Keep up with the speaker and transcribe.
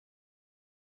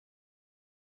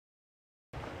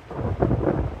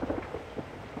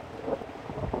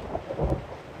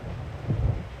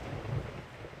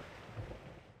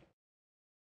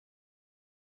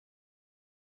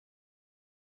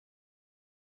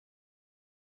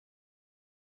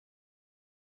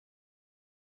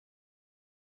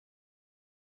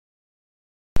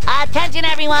Attention,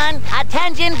 everyone!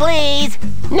 Attention, please!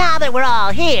 Now that we're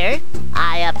all here,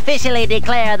 I officially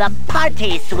declare the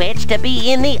party switch to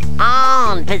be in the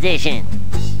on position.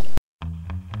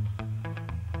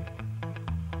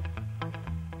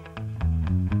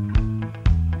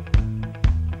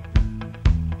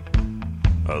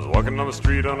 I was walking on the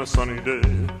street on a sunny day.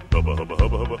 Hubba, hubba,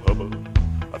 hubba, hubba, hubba.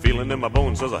 A feeling in my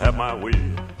bones says I have my way.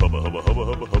 Hubba, hubba, hubba,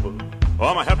 hubba, hubba. Oh,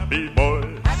 I'm a happy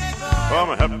boy. Oh, I'm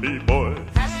a happy boy.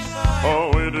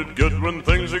 Oh, ain't it good when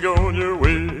things are going your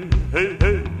way? Hey,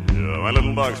 hey. My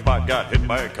little dog Spot got hit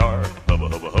by a car. Hubba,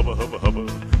 hubba, hubba, hubba, hubba.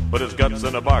 Put his guts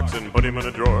in a box and put him in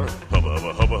a drawer. Hubba,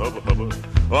 hubba, hubba, hubba, hubba.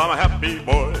 Oh, I'm a happy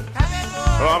boy.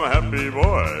 Oh, I'm a happy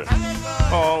boy.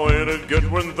 Oh, ain't it good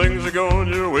when things are going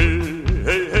your way?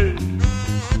 Hey, hey.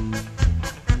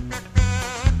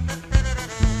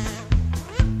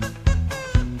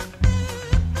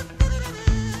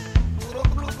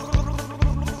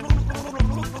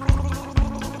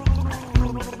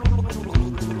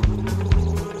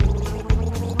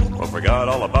 I forgot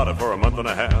all about it for a month and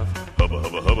a half. Hubba,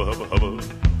 hubba, hubba, hubba, hubba.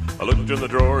 I looked in the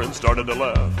drawer and started to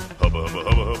laugh. Hubba, hubba,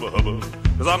 hubba, hubba, hubba.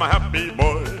 'Cause I'm a happy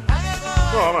boy.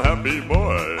 Oh, I'm a happy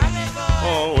boy.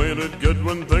 Oh, ain't it good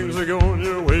when things are going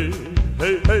your way?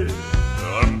 Hey, hey.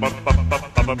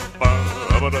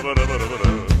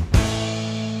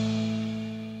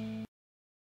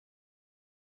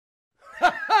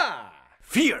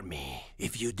 Fear me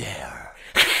if you dare.